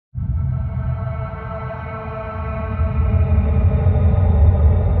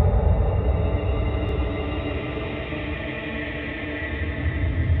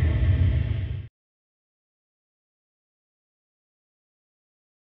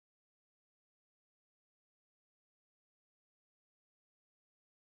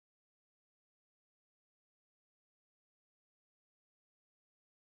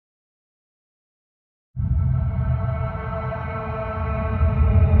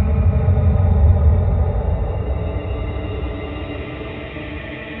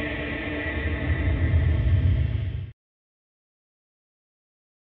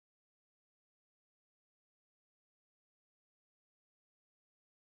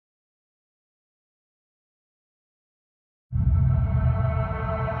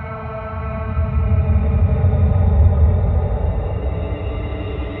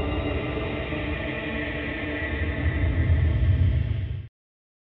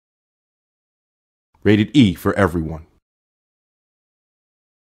Rated E for everyone.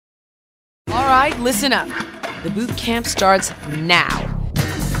 Alright, listen up. The boot camp starts now.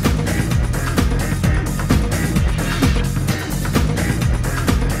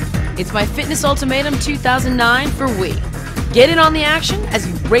 It's my Fitness Ultimatum 2009 for Wii. Get in on the action as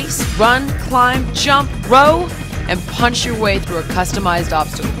you race, run, climb, jump, row, and punch your way through a customized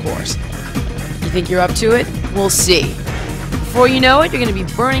obstacle course. You think you're up to it? We'll see. Before you know it, you're going to be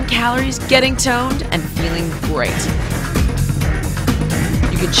burning calories, getting toned, and feeling great.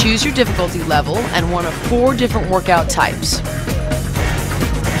 You can choose your difficulty level and one of 4 different workout types.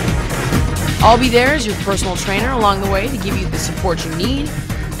 I'll be there as your personal trainer along the way to give you the support you need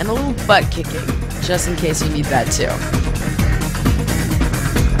and a little butt kicking, just in case you need that too.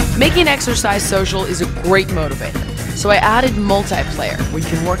 Making exercise social is a great motivator, so I added multiplayer, where you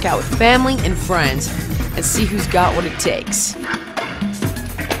can work out with family and friends and see who's got what it takes.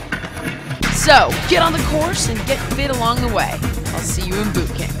 So, get on the course and get fit along the way. I'll see you in boot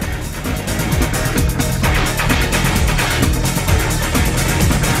camp.